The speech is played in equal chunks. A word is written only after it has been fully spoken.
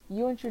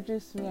You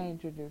introduce me, I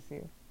introduce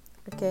you.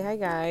 Okay, hi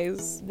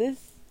guys.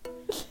 This.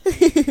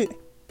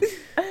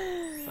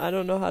 I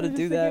don't know how to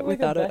do that like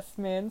without a best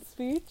man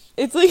speech.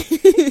 It's like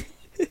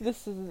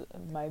This is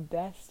my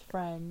best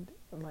friend,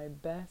 my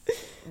best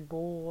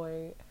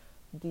boy,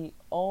 the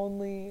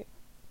only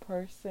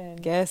person.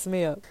 gas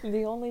me up.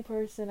 The only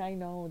person I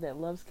know that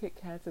loves Kit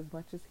Kats as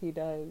much as he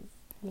does.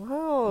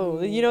 Wow,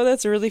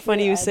 that's really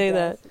funny you say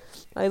that.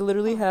 I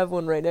literally have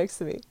one right next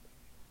to me,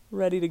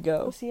 ready to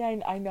go. Oh, see,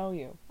 I know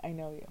you. I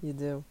know you. You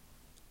do.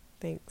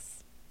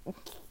 Thanks.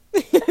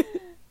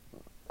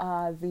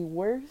 The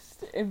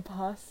worst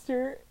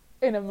imposter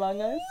in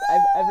Among Us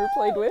I've ever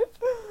played with.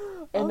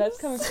 And that's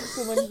coming from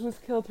someone who's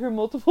killed her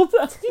multiple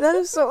times. That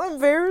is so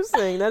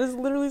embarrassing. That is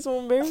literally so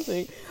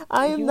embarrassing.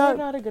 You are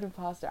not a good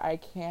imposter. I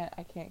can't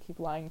keep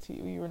lying to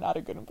you. You are not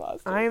a good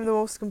imposter. I am the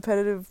most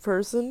competitive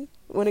person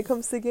when it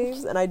comes to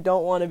games, and I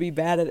don't want to be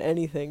bad at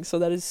anything. So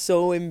that is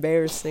so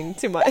embarrassing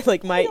to my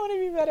my. I don't want to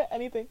be bad at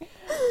anything.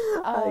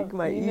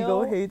 My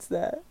ego hates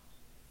that.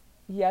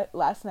 Yet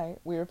last night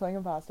we were playing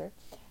imposter,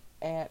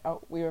 and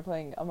we were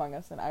playing Among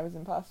Us, and I was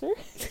imposter.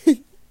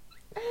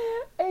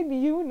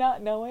 And you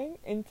not knowing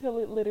until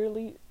it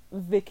literally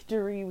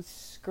victory was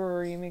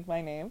screaming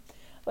my name,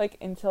 like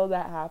until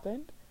that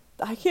happened.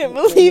 I can't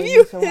believe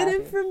you so hid happy.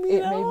 it from me.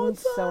 It made me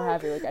so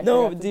happy. Like,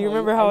 no, do you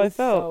remember how I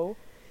felt?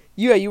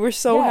 You were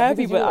so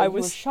happy, but I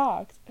was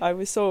shocked. I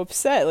was so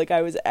upset. Like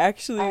I was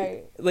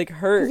actually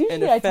hurt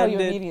and offended. I tell you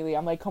immediately.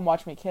 I'm like, come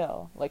watch me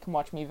kill. Like, come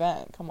watch me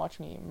vent. Come watch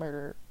me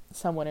murder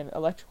someone in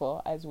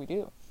electrical, as we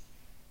do.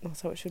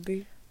 That's how it should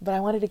be. But I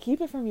wanted to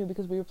keep it from you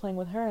because we were playing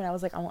with her, and I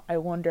was like, I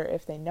wonder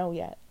if they know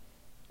yet.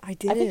 I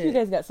did. I think you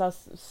guys got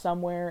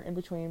somewhere in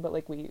between, but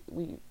like we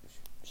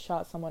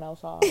shot someone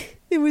else off.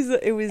 it was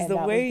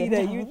the way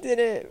that you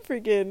didn't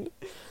freaking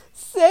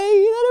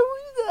say that it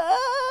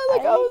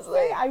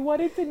was I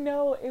wanted to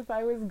know if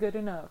I was good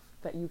enough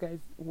that you guys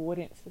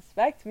wouldn't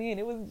suspect me, and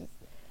it was just.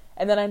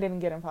 And then I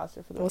didn't get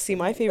imposter for the. Well, see,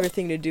 my favorite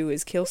thing to do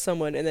is kill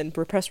someone and then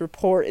press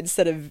report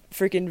instead of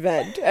freaking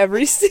vent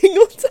every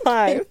single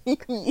time.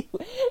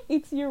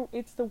 It's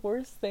the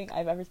worst thing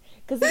I've ever.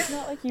 Because it's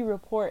not like you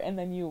report and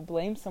then you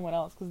blame someone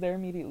else because they're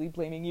immediately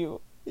blaming you.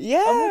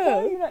 Yeah. I'm like, why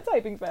are you not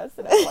typing fast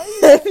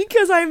enough?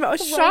 Because I'm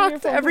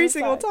shocked every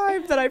single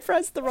time that I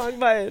press the wrong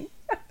button.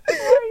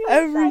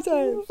 Every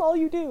time. This is all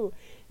you do.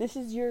 This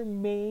is your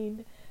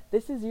main.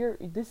 This is your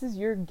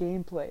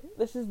gameplay.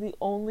 This is the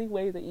only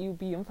way that you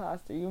be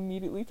imposter. You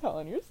immediately tell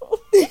on yourself.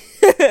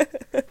 And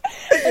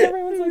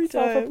everyone's like,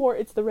 self-report.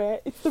 It's the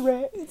rat. It's the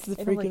rat. It's the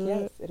and freaking I'm like,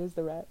 rat. yes, it is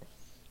the rat.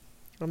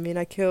 I mean,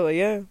 I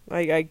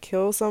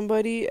kill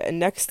somebody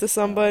next to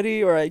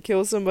somebody, or I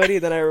kill somebody,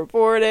 then I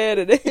report it.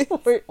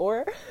 And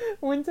or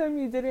one time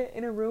you did it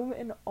in a room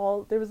and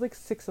there was like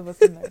 6 of us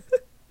in there.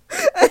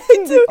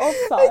 We all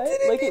saw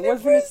it. Like, it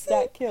wasn't a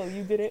stat kill.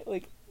 You did it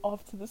like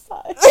off to the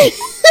side.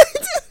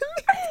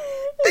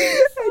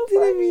 I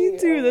didn't mean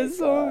to. That's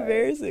so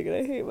embarrassing, and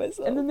I hate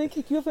myself. And then they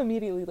kick you off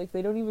immediately. Like,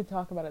 they don't even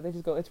talk about it. They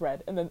just go, "It's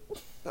red," and then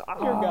you're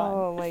gone.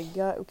 Oh my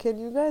god! Can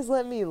you guys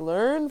let me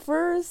learn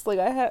first? Like,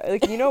 I have,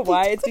 like, you know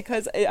why? It's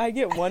because I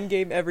get one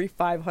game every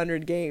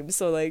 500 games,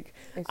 so like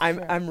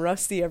I'm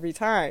rusty every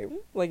time.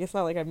 Like, it's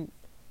not like I'm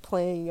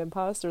playing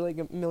imposter like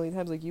a million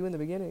times like you in the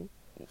beginning.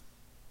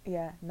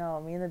 Yeah,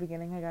 no, me in the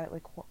beginning, I got it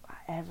like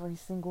every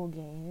single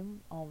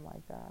game. Oh my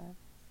god.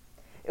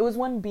 It was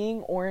when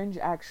being orange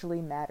actually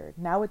mattered.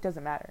 Now it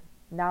doesn't matter.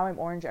 Now I'm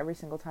orange every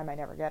single time. I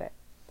never get it.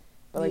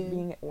 But like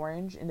being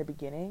orange in the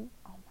beginning,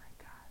 oh my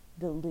god,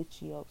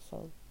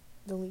 delicioso.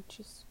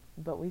 Delicious.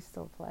 But we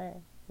still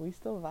play. We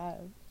still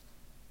vibe.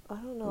 I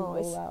don't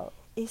know.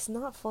 It's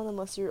not fun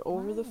unless you're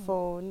over the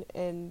phone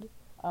and.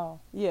 Oh.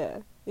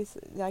 Yeah. It's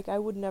like I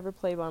would never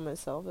play by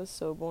myself. That's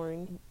so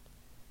boring.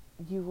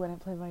 You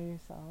wouldn't play by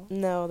yourself?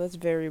 No, that's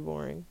very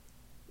boring.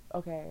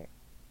 Okay.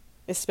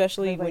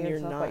 Especially when you're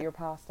not. But your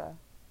pasta.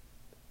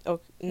 Oh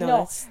no!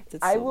 That's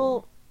I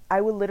will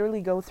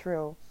literally go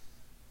through,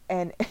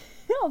 and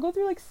I'll go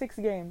through like 6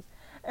 games,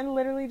 and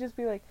literally just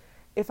be like,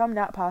 if I'm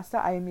not pasta,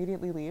 I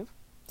immediately leave.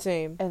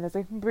 Same. And it's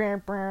like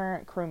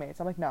crewmates.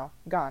 I'm like, no,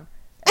 gone.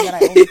 And then I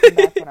only come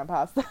back when I'm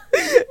pasta.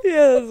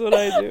 Yeah, that's what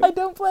I do. I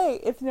don't play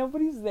if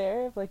nobody's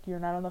there. If like you're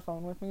not on the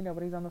phone with me,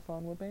 nobody's on the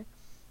phone with me.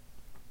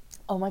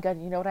 Oh my god!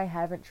 You know what I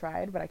haven't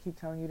tried, but I keep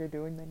telling you to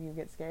do, and then you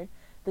get scared.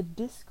 The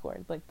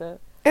Discord, like the.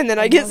 And then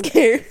I get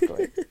scared.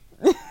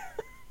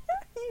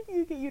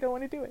 You don't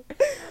want to do it.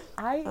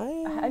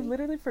 I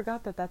literally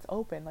forgot that that's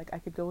open. Like, I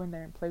could go in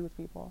there and play with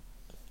people.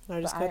 I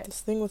just got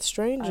this thing with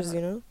strangers,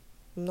 you know?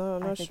 I'm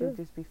not sure. I think it would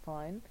just be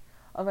fun.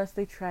 Unless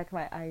they track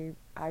my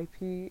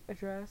IP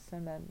address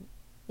and then...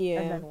 Yeah.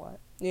 And then what?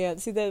 Yeah,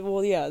 see that?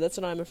 Well, yeah, that's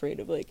what I'm afraid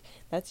of. Like,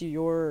 that's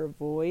your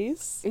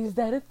voice. Is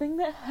that a thing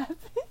that happens?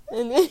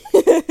 and then Is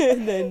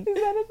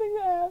that a thing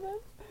that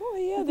happens? Oh,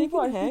 yeah, they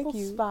can hack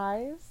you.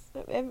 Spies?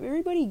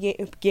 Everybody...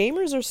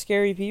 Gamers are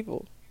scary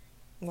people.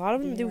 A lot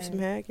of them do some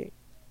hacking.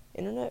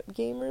 Internet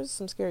gamers,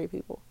 some scary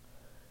people.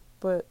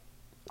 But,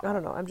 I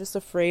don't know, I'm just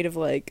afraid of,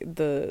 like,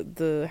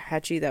 the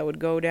hatchy that would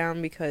go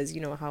down because, you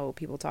know, how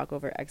people talk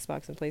over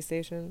Xbox and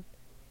PlayStation?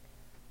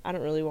 I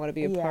don't really want to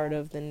be a part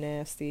of the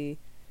nasty.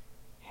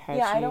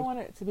 Yeah, I don't want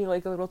it to be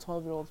like the little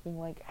 12-year-olds being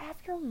like, F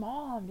your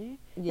mom, dude.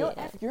 Yeah. No,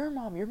 F your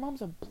mom. Your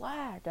mom's a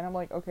black. And I'm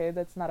like, okay,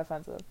 that's not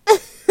offensive.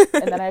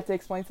 And then I have to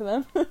explain to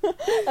them.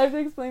 I have to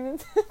explain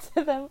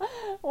to them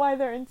why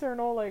their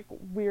internal, like,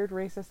 weird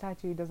racist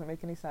tattoo doesn't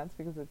make any sense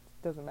because it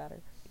doesn't matter.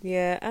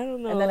 Yeah, I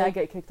don't know. And then I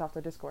get kicked off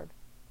the Discord.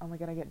 Oh my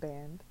god, I get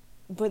banned.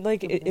 But,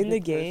 like, in the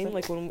game,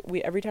 like,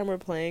 every time we're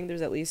playing,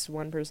 there's at least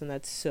one person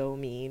that's so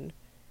mean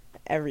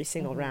every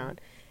single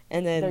round.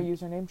 And then... Their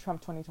username,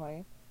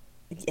 Trump2020.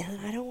 Yeah,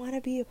 I don't want to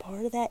be a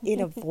part of that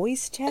in a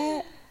voice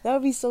chat. That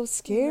would be so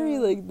scary,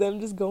 like, them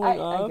just going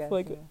off. I guess,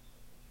 like,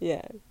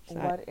 yeah.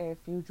 What if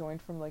you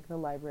joined from, like, the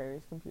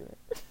library's computer?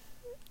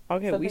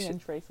 Okay,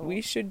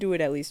 we should do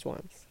it at least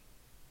once.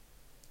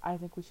 I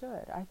think we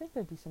should. I think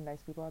there'd be some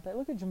nice people out there.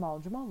 Look at Jamal.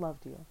 Jamal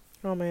loved you.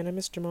 Oh, man, I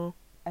miss Jamal.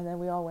 And then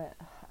we all went...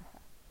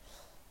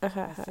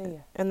 I see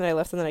you. And then I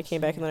left, and then I came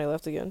back, and then I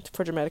left again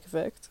for dramatic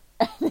effect.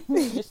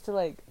 Just to,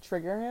 like,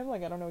 trigger him.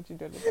 Like, I don't know what you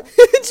did with that.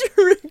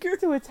 Trigger.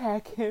 To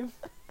attack him.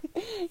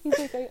 He's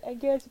like, I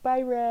guess,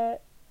 bye,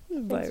 rat.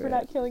 Thanks for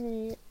not killing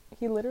me.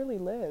 He literally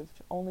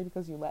lived only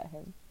because you let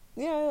him.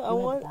 Yeah, I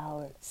want...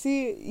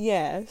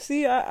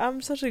 See,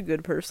 I'm such a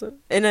good person.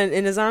 In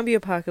a zombie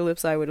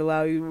apocalypse, I would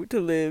allow you to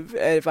live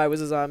if I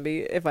was a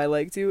zombie, if I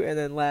liked you. And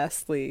then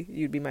lastly,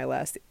 you'd be my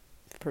last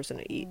person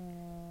to eat.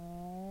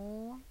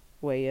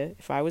 Waya,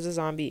 if I was a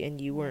zombie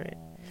and you weren't,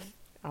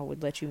 I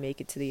would let you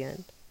make it to the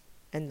end.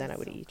 And then I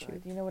would eat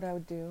you. You know what I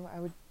would do? I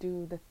would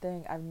do the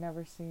thing. I've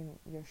never seen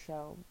your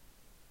show,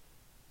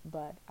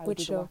 but I would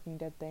do the Walking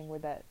Dead thing where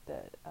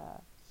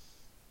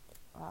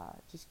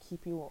just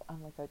keep you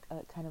on like a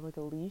kind of like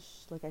a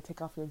leash. Like I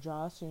take off your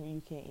jaw so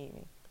you can't eat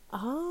me.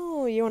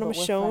 Oh, you want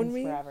to show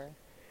me? Forever.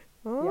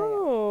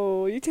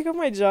 Oh, yeah. You take off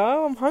my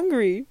jaw? I'm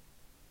hungry.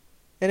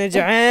 And a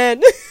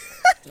giant.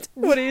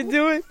 What are you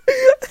doing?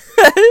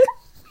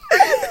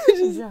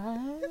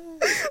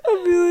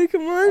 I'll be like,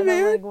 come on,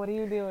 man. I'm like, what are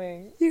you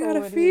doing? You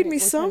gotta feed me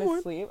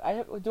someone. Do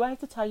I have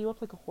to tie you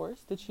up like a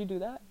horse? Did she do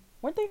that?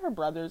 Weren't they her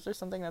brothers or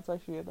something? That's why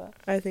she did that.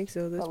 I think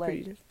so. That's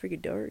pretty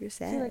dark. It's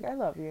sad. See, like, I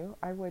love you.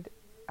 I would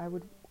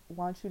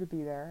want you to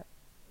be there.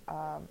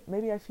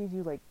 Maybe I feed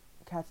you like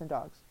cats and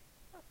dogs.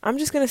 I'm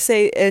just gonna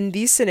say, in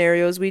these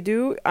scenarios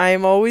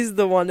I'm always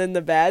the one in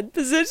the bad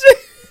position.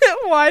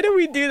 Why do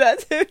we do that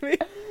to me?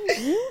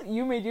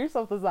 You made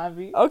yourself a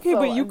zombie. Okay, so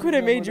but you could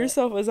have made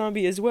yourself a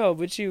zombie as well.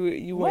 But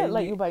you what?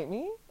 Let you bite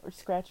me or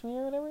scratch me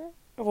or whatever.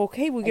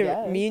 Okay, we'll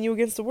get me and you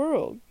against the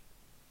world.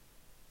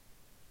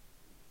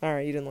 All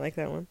right, you didn't like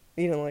that one.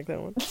 I don't want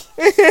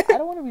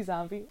to be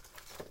zombie.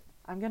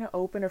 I'm gonna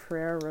open a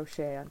Ferrero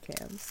Rocher on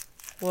cams.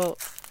 Well,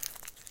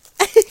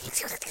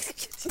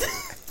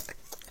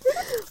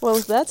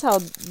 if that's how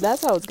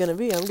it's gonna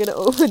be, I'm gonna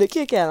open a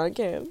Kit Kat on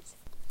cams.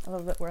 I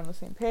love that we're on the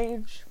same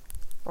page.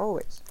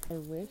 Always. I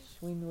wish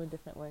we knew a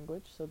different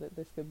language so that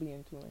this could be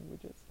in 2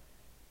 languages.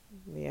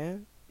 Yeah.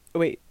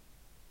 Wait.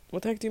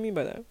 What the heck do you mean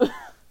by that?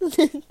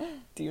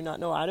 Do you not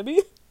know how to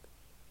be?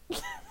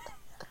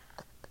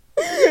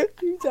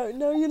 You don't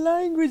know your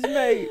language,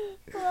 mate.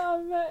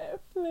 Well,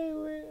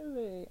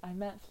 I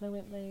meant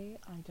fluently.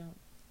 I don't.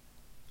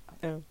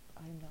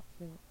 I'm not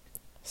fluent.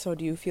 So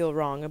do you feel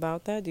wrong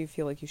about that? Do you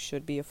feel like you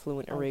should be a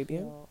fluent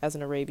Arabian? As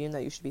an Arabian,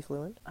 that you should be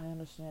fluent? I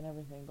understand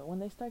everything, but when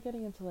they start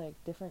getting into, like,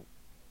 different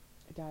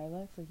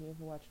dialects, like, you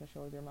ever watch a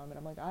show with your mom, and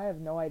I'm like, I have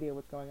no idea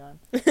what's going on.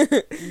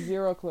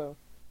 Zero clue.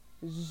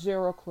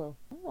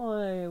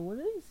 Boy, what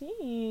are they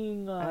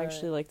saying? I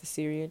actually like the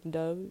Syrian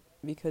dub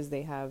because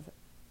they have,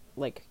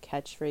 like,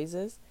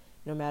 catchphrases.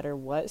 No matter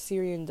what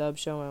Syrian dub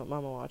show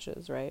Mama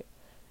watches, right?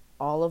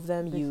 All of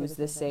them use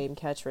the same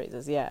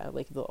catchphrases. Yeah,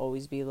 like, they'll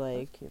always be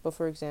like, but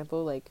for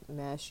example, like,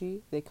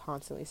 mashi, they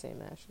constantly say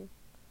mashi.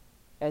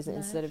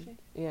 Instead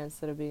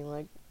of being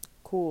like,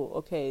 cool,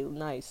 okay,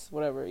 nice,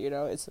 whatever, you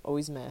know, it's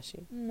always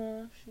mashy.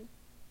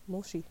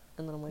 Moshi.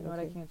 And then I'm like, you know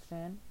okay. What I can't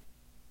stand?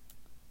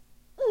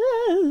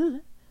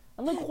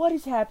 I'm like, what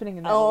is happening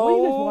in that? What are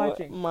you guys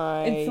watching?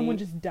 And someone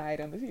just died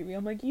on the TV.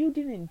 I'm like, you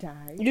didn't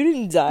die. You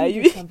didn't die.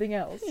 You did something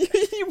else.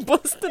 You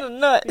busted a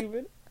nut.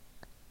 Steven.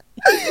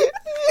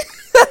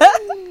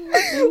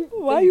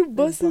 Why are you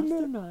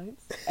busting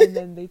nuts? And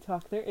then they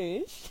talk their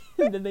ish.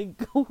 And then they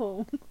go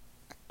home.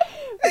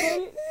 But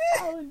it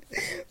sounds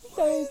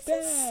so bad.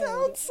 It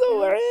sounds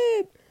so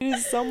red. It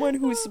is someone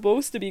who's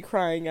supposed to be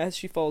crying as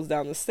she falls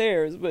down the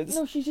stairs, but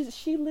no,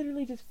 she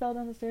literally just fell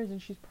down the stairs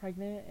and she's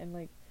pregnant and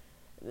like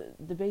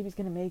the baby's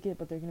gonna make it,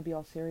 but they're gonna be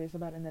all serious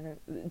about it. And then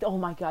oh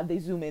my god, they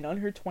zoom in on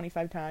her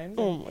 25 times.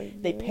 Oh my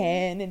god. They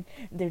pan and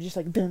they're just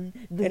like dun,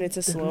 and it's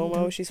a slow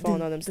mo. She's falling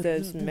down them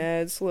steps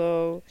mad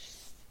slow.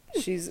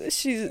 She's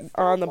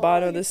on the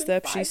bottom of the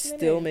steps. She's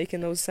still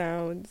making those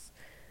sounds.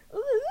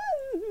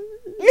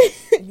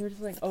 And you're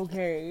just like,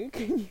 okay,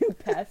 can you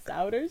pass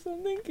out or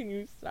something? Can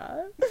you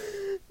stop?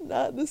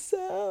 Not the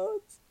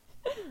sounds.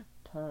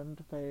 Turn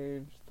to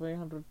page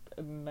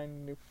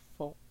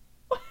 394.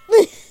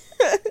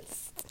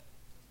 Stop.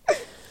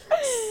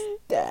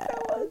 So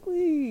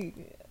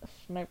ugly.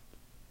 Snip.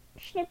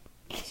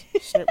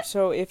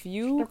 So if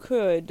you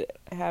could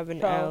have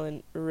an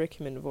Alan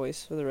Rickman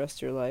voice for the rest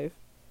of your life,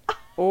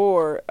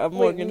 or a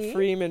Morgan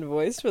Freeman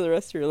voice for the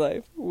rest of your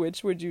life,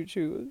 which would you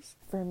choose?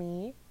 For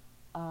me,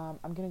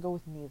 I'm gonna go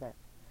with neither.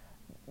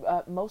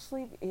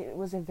 Mostly, it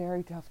was a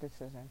very tough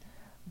decision,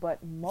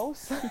 but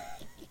most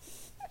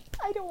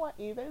I don't want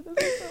either. This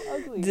is so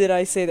ugly. Did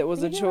I say that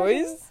was a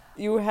choice?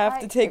 You have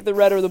to take the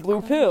red or the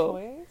blue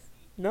pill.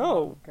 No.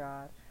 Oh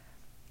God.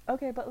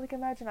 Okay, but like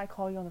imagine I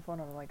call you on the phone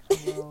and I'm like,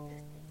 hello.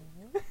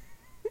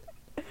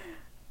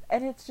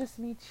 And it's just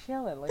me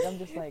chilling. Like I'm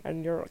just like,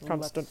 and you're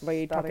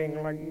constantly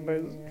talking like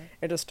this.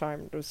 It is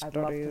time to study.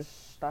 I'd love to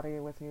study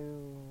with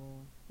you.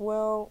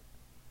 Well,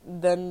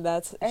 then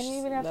that's... And you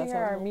even have to hear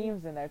our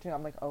memes in there too.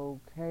 I'm like,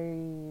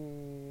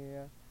 okay.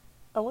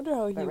 I wonder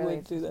how he really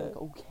would do that. Like,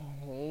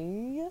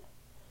 okay.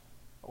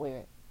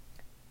 Wait.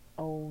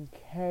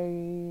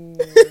 Okay.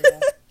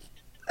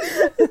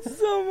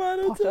 So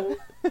monotone.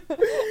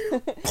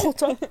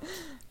 Potter.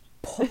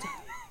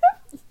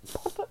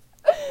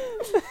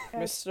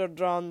 Mr.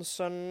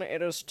 Johnson,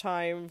 it is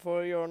time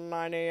for your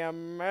 9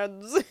 a.m.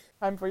 meds.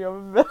 Time for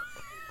your...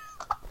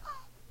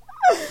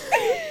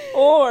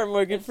 Or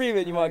Morgan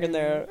Freeman, you walk in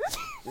there.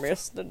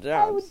 Mr. Johnson.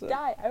 I would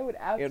die. I would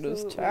absolutely it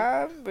is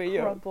time for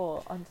you.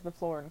 Crumple onto the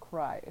floor and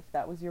cry if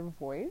that was your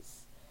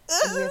voice.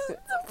 The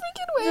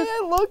freaking way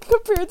I look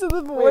compared to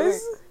the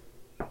voice.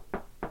 Wait.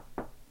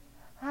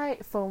 Hi,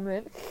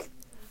 Foreman.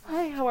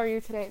 Hi, how are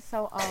you today?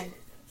 So,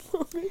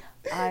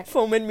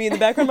 Foaming me in the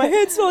background. My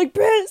hands smell like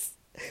piss.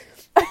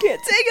 I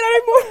can't take it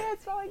anymore. My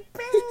hands smell like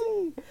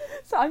piss.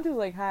 So I'm just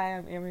like, hi,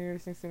 I'm Amber,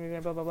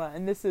 16, blah, blah, blah.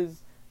 And this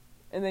is,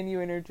 and then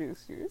you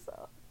introduce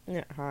yourself.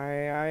 Yeah,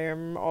 hi, I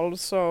am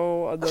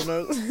also the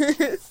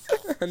nurse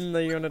in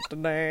the unit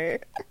today.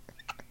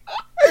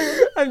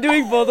 I'm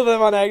doing both of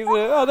them on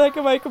accident. How the heck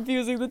am I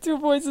confusing the two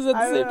voices at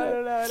the same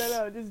time?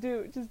 No.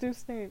 Just do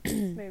Snape.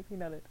 Snape, he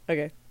nutted.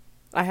 Okay.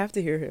 I have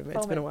to hear him.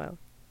 It's been a while.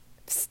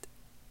 Psst.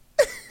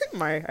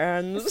 My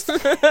hands.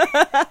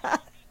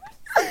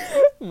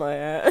 My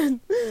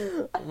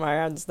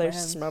hands, they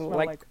smell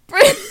like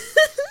piss.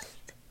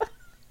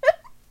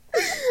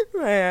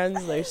 My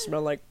hands, they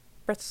smell like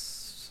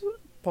piss.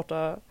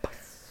 Potter.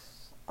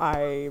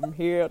 I'm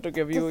here to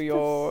give you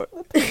your...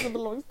 The piss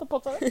belongs to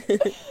Potter.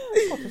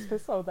 Potter's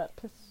piss, oh, that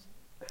piss.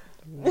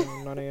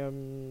 9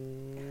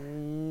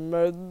 a.m.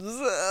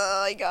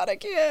 Oh, God, I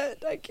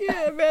can't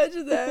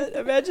imagine that.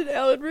 Imagine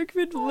Alan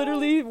Rickman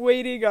literally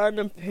waiting on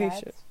a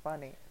patient. That's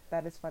funny.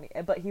 That is funny.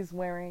 But he's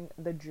wearing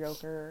the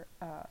Joker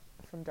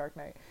from Dark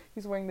Knight.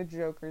 He's wearing the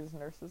Joker's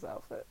nurse's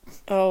outfit.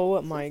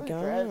 Oh my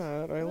God.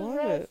 I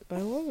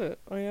love it.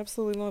 I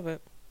absolutely love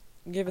it.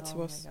 Give it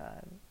to us. Oh my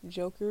God.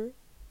 Joker?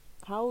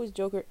 How is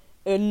Joker...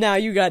 now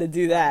you gotta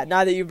do that.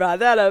 Now that you brought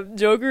that up.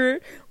 Joker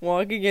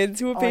walking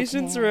into a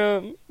patient's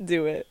room.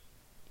 Do it.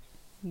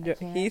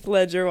 Heath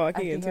Ledger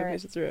walking into a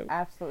patient's room.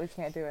 Absolutely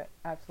can't do it.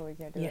 Absolutely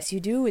can't do it. Yes, you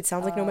do. It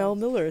sounds like Noel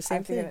Miller.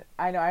 Same thing.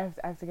 I know. I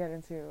have to get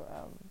into...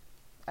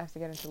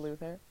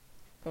 Luther.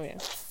 Oh, yeah.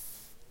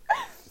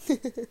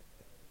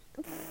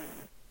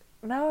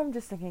 Now I'm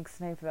just thinking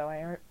Snape, though.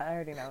 I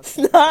already know.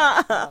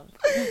 Stop!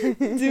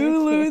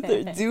 Do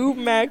Luther. Do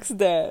Mac's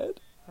dad.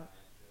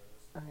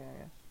 Okay.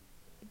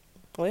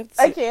 All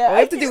I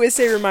have to do is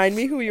say, remind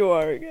me who you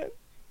are again.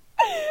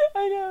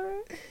 I know,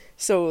 right?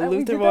 So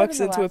Luther walks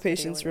into a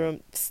patient's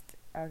room. Psst.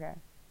 Okay.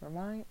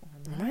 Remind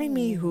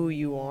me who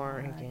you are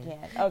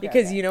again. Okay,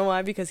 because you know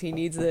why? Because he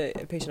needs a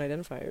patient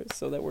identifier,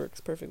 so that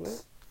works perfectly.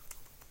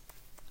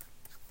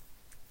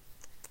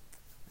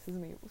 This is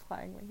me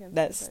applying my hand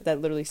sanitizer.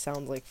 That literally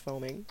sounds like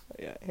foaming.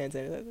 Yeah, hand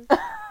sanitizer.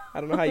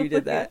 I don't know how you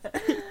did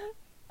that.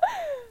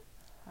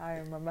 I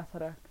am a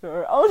method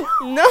actor. Oh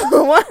no!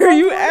 No, why are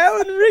you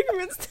Alan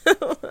Rickman still?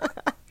 The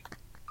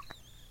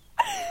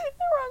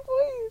wrong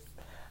voice.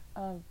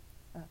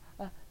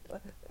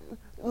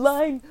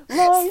 Line.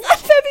 Stop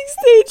having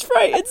stage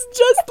fright. It's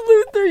just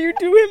Luther. You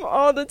do him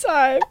all the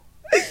time.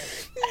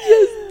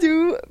 Just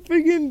do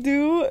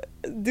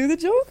the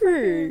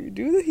Joker.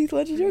 Do the Heath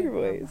Ledger Joker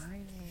voice.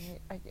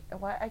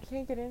 I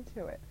can't get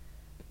into it.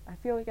 I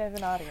feel like I have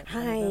an audience.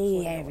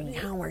 Hi, Abby.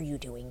 How are you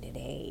doing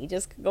today?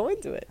 Just go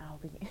into it. I'll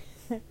be.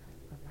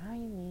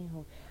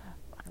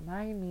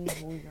 Remind me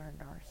who your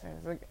nurse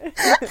is.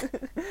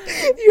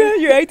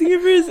 You're acting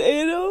him for his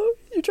A&O?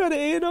 You're trying to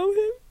A&O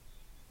him?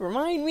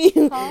 Remind me.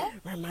 Huh?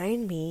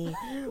 Remind me.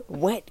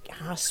 What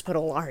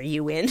hospital are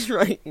you in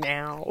right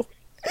now?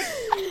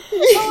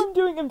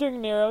 Oh, I'm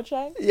doing neuro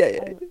check.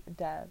 Yeah.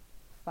 Death.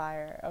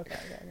 Fire. Okay.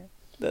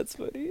 That's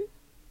funny.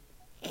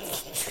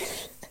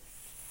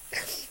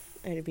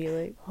 I'd be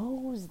like,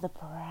 who's the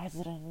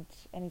president?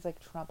 And he's like,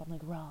 Trump. I'm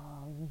like,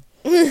 wrong.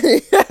 I'm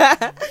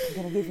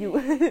gonna give you...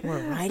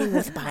 We're riding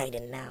with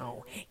Biden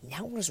now.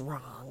 That was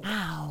wrong.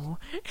 Ow.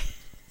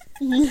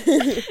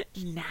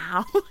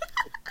 Now.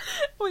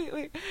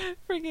 Wait.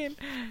 Freaking...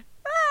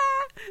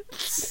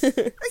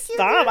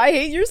 Stop. I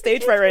hate your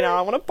stage fright right now.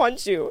 I want to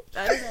punch you.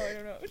 I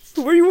don't know.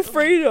 Who are you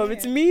afraid of?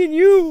 It's me and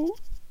you.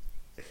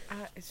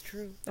 It's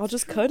true. I'll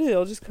just cut it.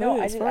 It's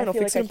fine. I'll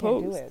fix it in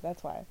post. Do it.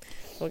 That's why.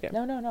 Okay.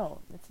 No.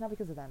 It's not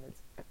because of them.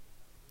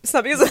 It's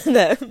not because of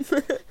them.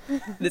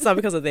 It's not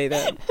because of they,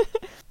 them.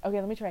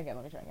 Okay, let me try again.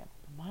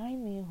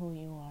 Remind me who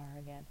you are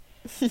again.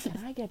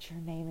 Can I get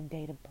your name and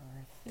date of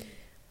birth?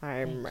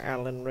 I'm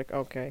Alan Rick.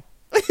 Okay.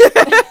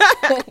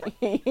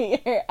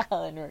 You're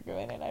Alan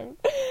Rickman, and I'm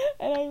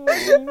I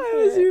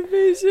was your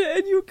patient,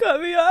 and you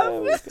cut me off.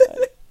 Oh my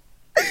god.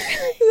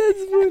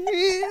 That's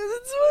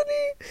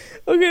funny.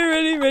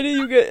 Okay, ready.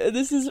 You get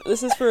this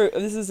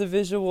is a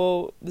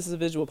visual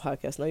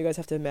podcast. Now you guys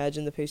have to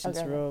imagine the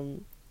patient's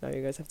room. Now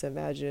you guys have to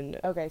imagine.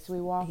 Okay, so we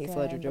walk Heath in.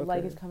 Ledger The Joker.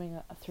 light is coming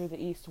through the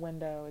east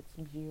window. It's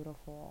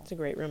beautiful. It's a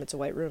great room. It's a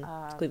white room.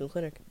 It's Cleveland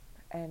Clinic.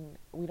 And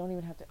we don't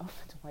even have to. Oh,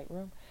 it's a white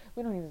room.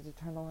 We don't even have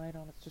to turn the light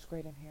on. It's just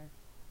great in here.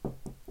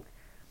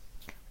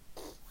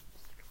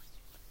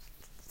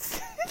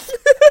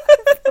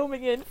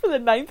 Filming in for the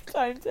 9th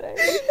time today.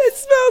 It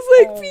smells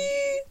like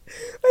pee.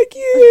 I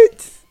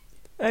can't.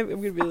 I'm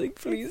gonna be like,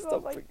 please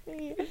stop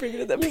bringing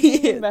it the pee.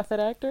 You're a method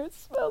actor. It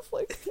smells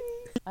like pee.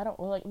 I don't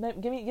like.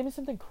 Give me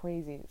something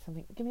crazy.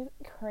 Give me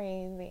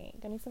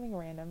something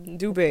random.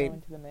 Dubai. Throw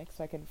into the mix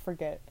so I can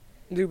forget.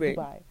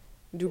 Dubai.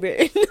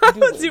 Dubai.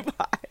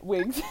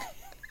 Wigs.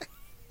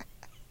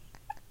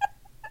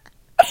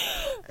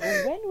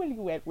 When will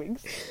you wear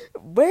wigs?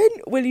 When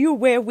will you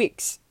wear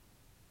wigs?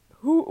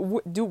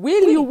 Will you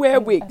wear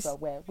wigs?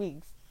 Wear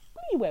wigs.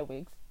 Will you wear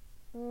wigs?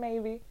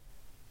 Maybe.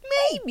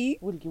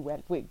 Will you wear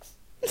wigs?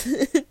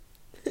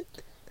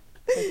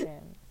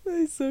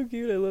 That's so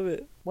cute. I love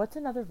it. What's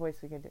another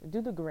voice we can do?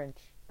 Do the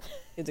Grinch.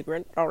 It's a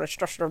Grinch. Oh, it's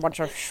just a bunch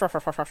of that's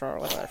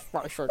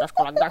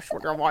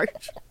what your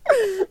voice.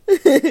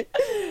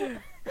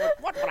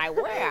 What would I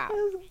wear?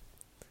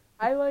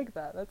 I like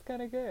that. That's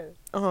kind of good.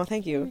 Oh,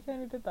 thank you. You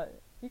kind of did that.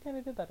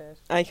 Ish.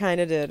 I kind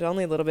of did.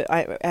 Only a little bit.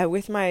 I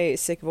with my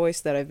sick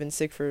voice that I've been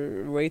sick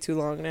for way too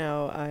long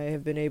now, I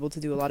have been able to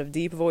do a lot of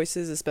deep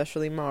voices,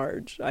 especially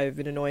Marge. I've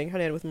been annoying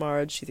Hanan with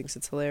Marge. She thinks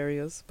it's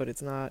hilarious, but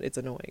it's not. It's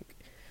annoying.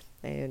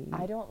 And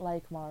I don't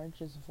like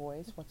Marge's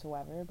voice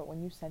whatsoever, but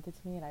when you sent it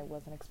to me and I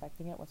wasn't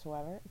expecting it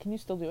whatsoever, can you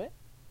still do it?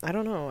 I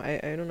don't know.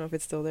 I don't know if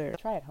it's still there.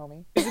 Try it,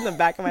 homie. It was in the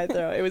back of my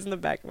throat.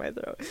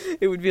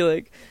 It would be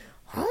like,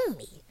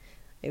 homie.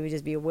 It would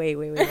just be way. I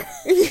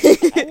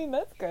mean,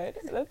 that's good.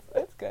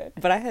 That's good.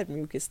 But I had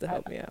mucus to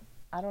help me out.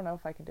 I don't know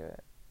if I can do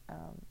it.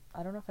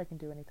 I don't know if I can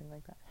do anything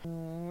like that.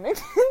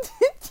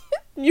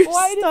 You're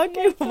stuck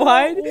in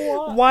why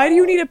do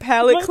you need a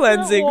palate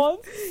cleansing?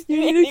 You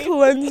need to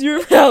cleanse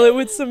your palate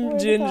with some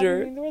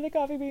ginger. Where are the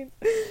coffee beans?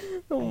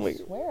 Oh my! I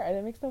swear,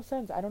 that makes no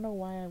sense. I don't know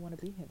why I want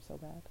to be him so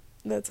bad.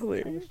 That's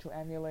hilarious. I wish to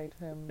emulate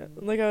him.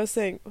 Like I was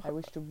saying, I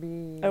wish to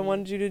be. I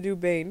wanted you to do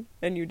Bane,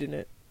 and you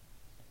didn't.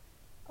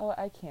 Oh,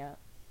 I can't.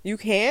 You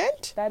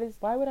can't? That is.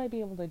 Why would I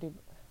be able to do?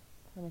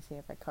 Let me see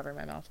if I cover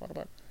my mouth a little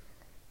bit.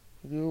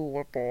 You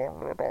were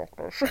born in the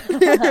darkness.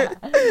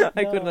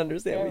 I couldn't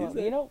understand what you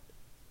said. You know,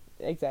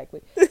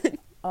 exactly.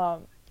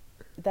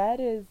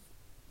 That is.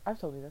 I've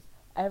told you this.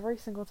 Every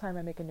single time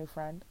I make a new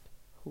friend,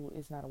 who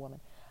is not a woman,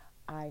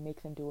 I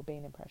make them do a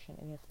Bane impression,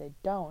 and if they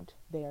don't,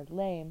 they are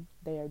lame.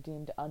 They are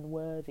deemed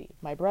unworthy.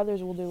 My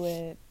brothers will do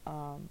it.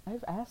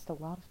 I've asked a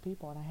lot of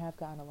people, and I have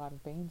gotten a lot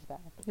of Banes back.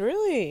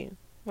 Really?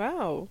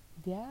 Wow.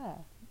 Yeah.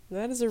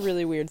 That is a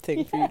really weird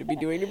thing for you to be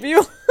doing to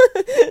people.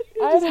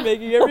 You're just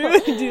making everyone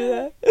do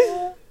that.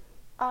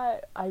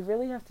 I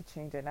really have to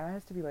change it. Now it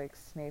has to be like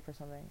Snape or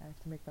something. I have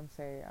to make them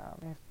say,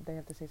 they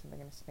have to say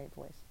something in a Snape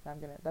voice.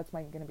 That's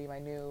gonna be my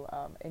new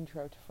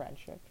intro to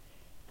friendship.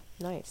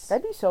 Nice.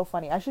 That'd be so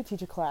funny. I should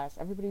teach a class.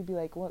 Everybody would be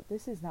like, well,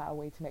 this is not a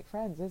way to make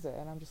friends, is it?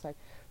 And I'm just like,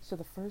 so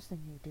the first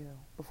thing you do,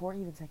 before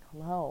even saying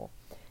hello,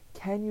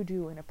 can you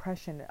do an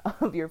impression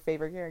of your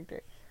favorite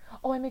character?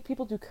 Oh, I make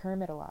people do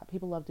Kermit a lot.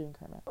 People love doing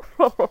Kermit.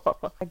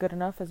 Good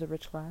enough as a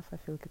rich laugh? I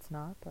feel like it's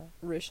not, but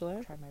rich laugh?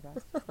 I tried my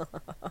best.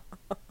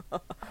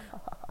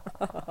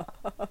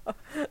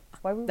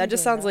 Why that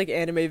just sounds like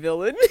anime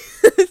villain.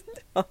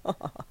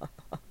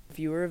 If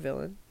you were a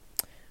villain,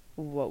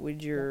 what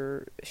would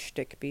your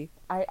shtick be?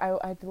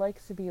 I'd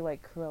like to be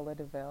like Cruella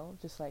de Vil,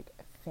 just like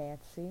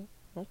fancy.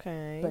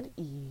 Okay. But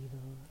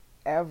evil.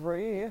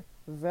 Every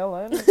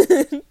villain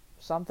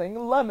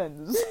something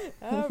lemons.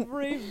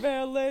 Every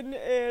villain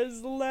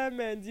is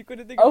lemons. You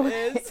couldn't think of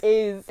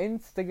is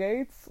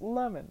instigates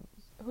lemons.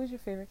 Who's your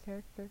favorite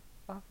character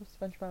off of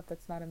SpongeBob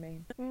that's not a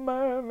main?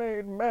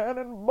 Mermaid Man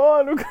and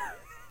Barnacle.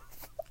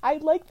 I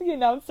like the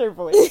announcer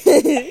voice.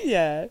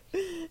 Yeah,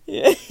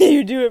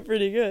 you do it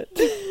pretty good.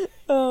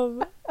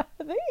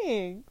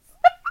 Thanks.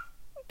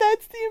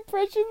 That's the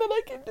impression that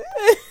I can do.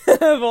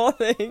 Of all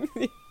things.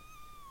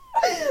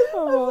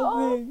 Of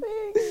all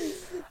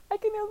things. I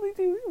can only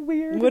do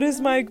weird. What is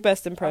my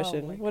best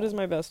impression? What is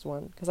my best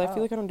one? Because I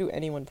feel like I don't do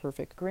anyone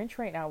perfect. Grinch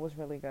right now was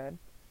really good.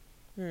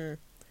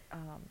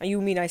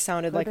 You mean I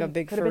sounded like a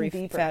big furry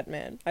fat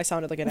man? I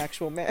sounded like an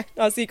actual man.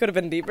 Oh, see, could have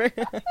been deeper.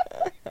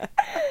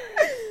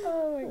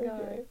 Oh my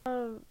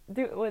god.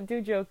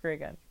 Do Joker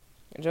again.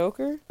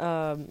 Joker?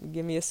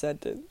 Give me a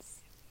sentence.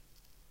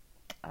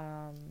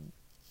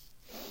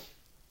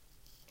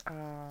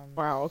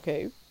 Wow,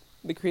 okay.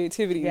 The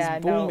creativity Yeah,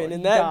 is no, booming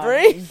in that gone,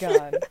 brain.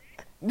 gone.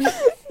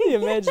 The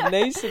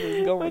imagination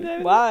is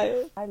going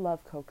wild. I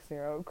love Coke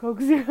Zero.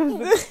 Coke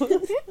Zero is the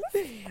coolest.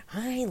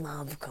 I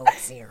love Coke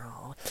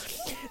Zero.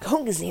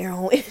 Coke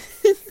Zero.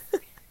 Just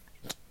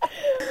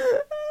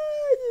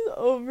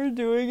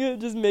overdoing it,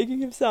 just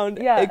making him sound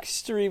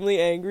extremely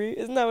angry.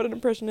 Isn't that what an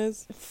impression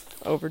is?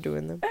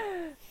 Overdoing them.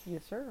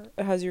 Yes, sir.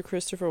 Has your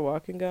Christopher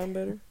Walken gotten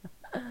better?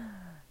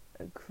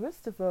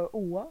 Christopher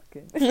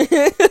Walken.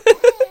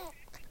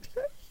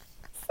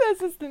 That's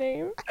his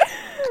name.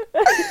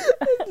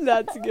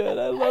 That's good.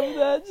 I love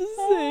that. Just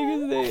saying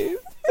his name.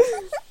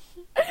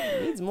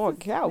 It needs more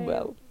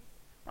cowbell.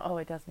 Oh,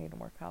 it does need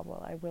more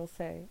cowbell. I will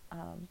say.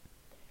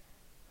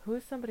 Who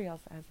is somebody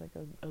else that has like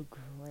a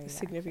great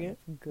significant?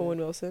 Good. Owen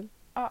Wilson.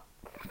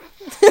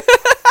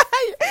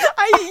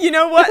 You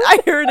know what? I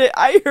heard it.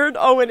 I heard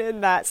Owen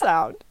in that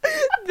sound.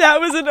 That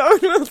was an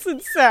Owen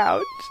Wilson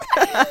sound.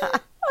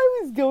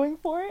 I was going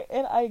for it,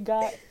 and I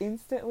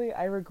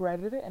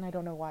regretted it, and I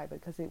don't know why,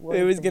 because it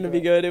was going to be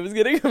good. It was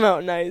going to come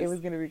out nice. It was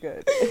going to be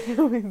good. It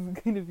was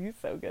going to be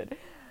so good.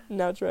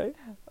 Now try.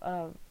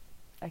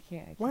 I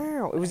can't.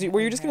 Wow.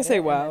 Were you just going to say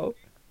wow?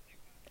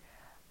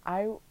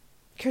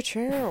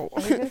 Ka-chow. I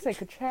was going to say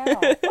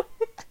ka-chow.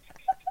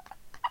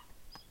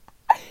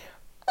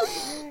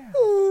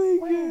 Oh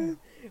my god.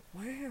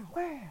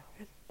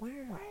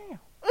 Wow.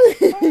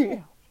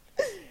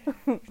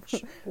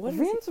 What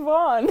Vince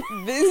Vaughn.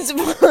 Vince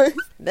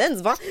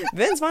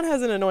Vaughn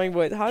has an annoying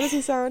voice. How does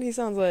he sound? He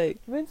sounds like...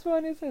 Vince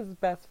Vaughn is his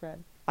best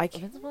friend.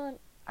 Vince Vaughn...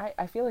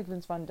 I feel like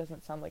Vince Vaughn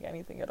doesn't sound like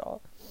anything at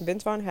all.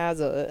 Vince Vaughn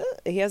has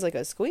like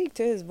a squeak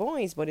to his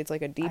voice, but it's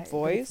like a deep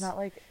voice.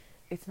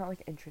 It's not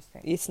like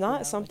interesting. It's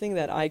not something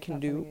that I can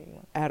do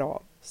at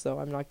all. So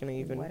I'm not gonna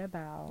even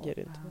get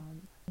into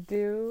it.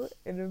 Do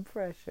an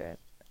impression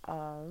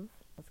of...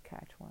 Let's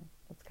catch one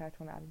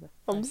out of the...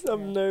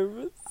 I'm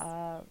nervous.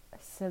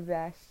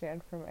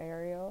 Sebastian from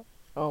Ariel.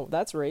 Oh,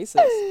 that's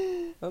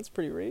racist. That's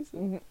pretty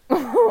racist.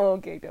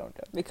 Okay, don't.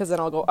 Because then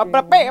I'll go...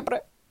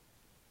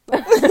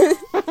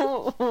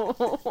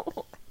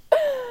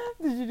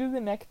 Did you do the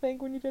neck thing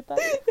when you did that?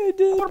 I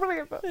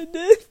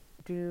did.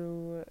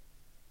 Do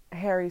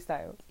Harry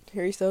Styles.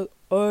 Harry Styles.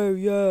 Oh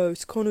yeah,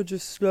 it's kind of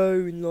just slow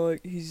and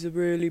like he's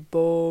really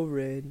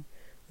boring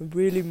and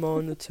really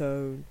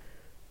monotone.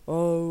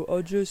 Oh,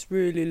 I just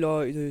really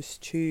like this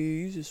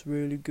cheese. It's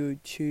really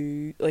good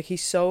cheese. Like,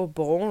 he's so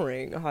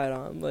boring,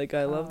 Hiram. Like,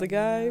 I love the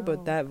guy,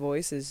 but that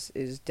voice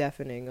is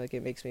deafening. Like,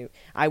 it makes me...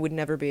 I would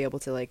never be able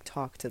to, like,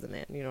 talk to the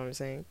man. You know what I'm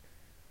saying?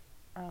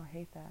 Oh, I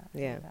hate that.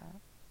 Yeah.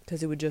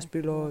 Because it would just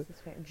be like...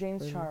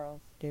 James Charles.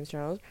 James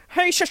Charles.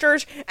 Hey,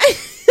 sisters!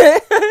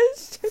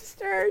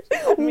 Sisters!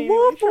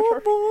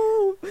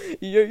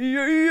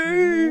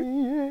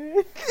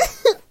 Yeah.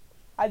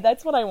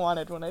 That's what I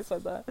wanted when I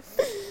said that.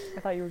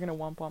 I thought you were gonna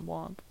womp womp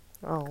womp.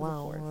 Oh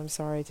wow! Well, I'm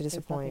sorry to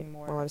disappoint.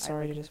 Well, I'm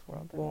sorry to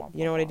disappoint. Well,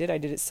 you know what I did? I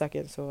did it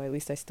second, so at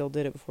least I still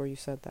did it before you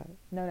said that.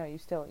 No, you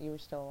were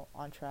still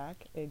on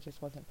track. It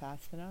just wasn't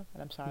fast enough,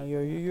 and I'm sorry.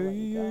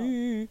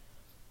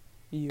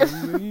 You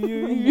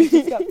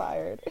just got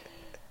fired.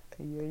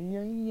 I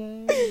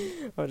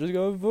just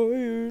got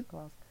fired.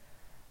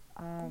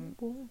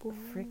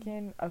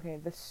 Freaking okay!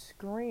 The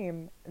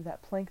scream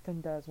that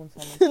Plankton does when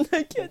someone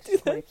I can't do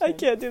that. I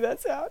can't do that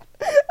sound.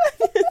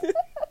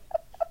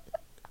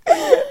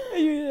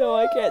 You know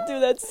I can't do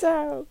that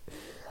sound.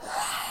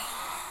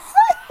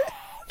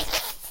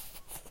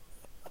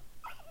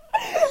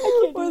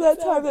 Or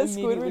that time that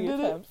Squidward did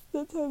it.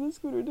 That time that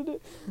Squidward did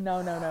it. No.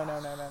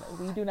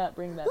 We do not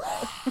bring that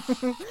up.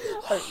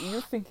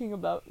 You're thinking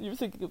about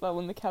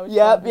when the couch.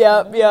 Yep.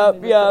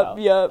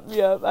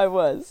 I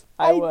was.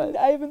 I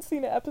haven't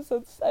seen an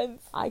episode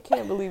since. I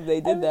can't believe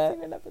they did that.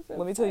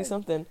 Let me tell you since.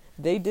 something.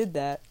 They did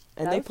that,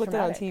 and they put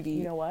that on TV.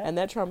 You know what? And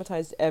that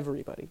traumatized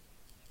everybody.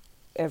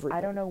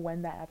 I don't know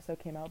when that episode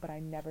came out, but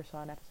I never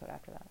saw an episode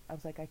after that. I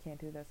was like, I can't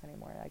do this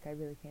anymore. Like, I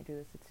really can't do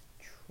this. It's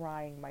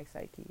trying my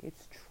psyche.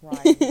 It's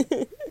trying.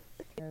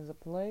 There's a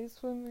place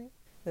for me.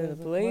 There's a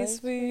place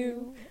for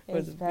you.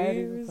 Where the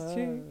beer is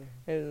cheap.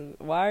 And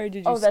why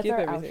did you skip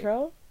everything?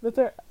 Outro?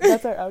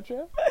 That's our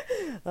outro?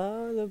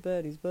 All the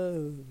Betty's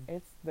Bow.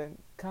 It's the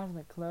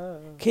Cosmic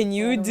Club. Can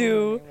you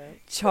do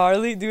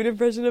an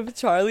impression of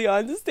Charlie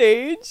on the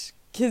stage?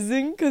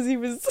 Kissing because he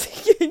was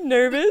getting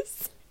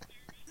nervous?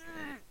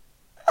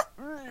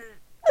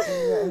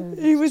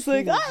 He was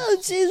like, oh,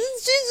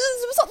 Jesus,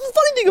 there's something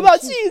funny thing about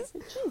cheese.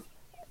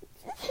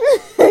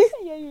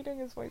 Yeah, you're doing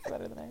his voice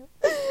better than I am.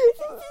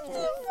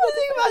 Funny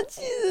thing about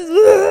cheese.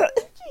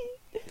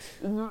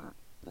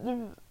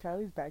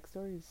 Charlie's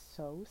backstory is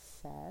so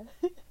sad.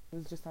 He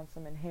was just on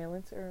some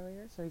inhalants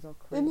earlier, so he's all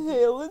crazy.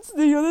 Inhalants?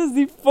 You know, that's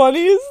the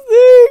funniest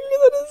thing.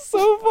 That is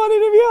so funny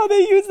to me how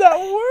they use that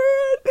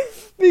word.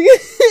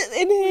 Because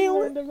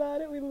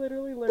We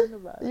literally learned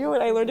about it.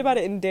 I learned about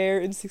it in DARE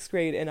in 6th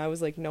grade, and I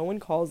was like, no one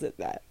calls it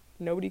that.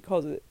 Nobody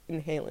calls it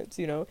inhalants,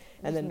 you know?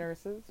 And just then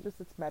nurses, just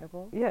it's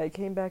medical. yeah, it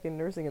came back in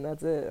nursing and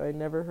that's it. I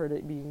never heard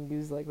it being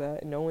used like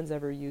that. No one's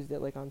ever used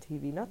it like on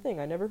TV. Nothing.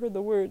 I never heard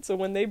the word. So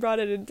when they brought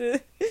it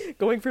into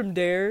going from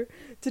Dare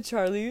to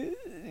Charlie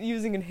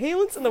using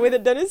inhalants and the way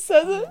that Dennis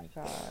says it. Oh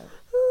my god.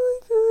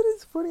 Oh my god,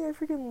 it's funny. I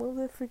freaking love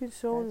that freaking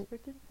show.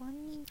 That's freaking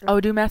funny. Oh,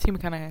 do Matthew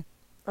McConaughey.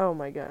 Oh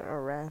my god.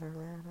 Alright.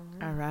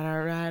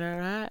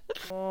 Alright.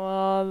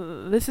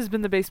 Well, this has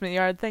been The Basement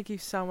Yard. Thank you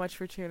so much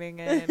for tuning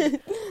in.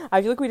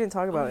 I feel like we didn't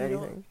talk about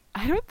anything.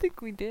 I don't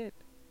think we did.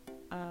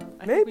 I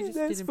maybe think we just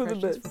that's did for the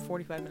impressions best. for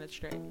 45 minutes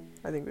straight.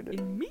 I think we did.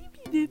 And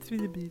maybe that's for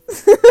the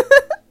best.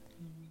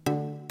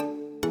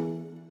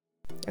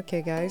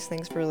 Okay, guys,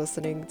 thanks for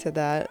listening to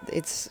that.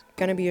 It's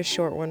gonna be a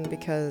short one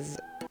because,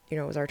 you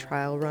know, it was our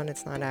trial run.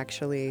 It's not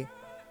actually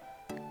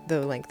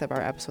the length of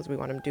our episodes. We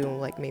want to do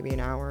like maybe an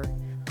hour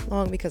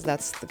long because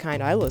that's the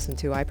kind I listen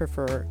to. I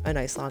prefer a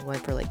nice long one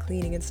for like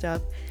cleaning and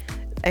stuff.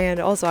 And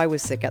also I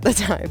was sick at the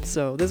time,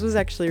 so this was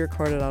actually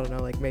recorded, I don't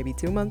know, like maybe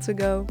 2 months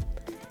ago.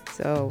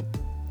 So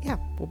yeah,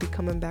 we'll be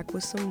coming back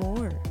with some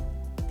more.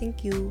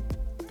 Thank you.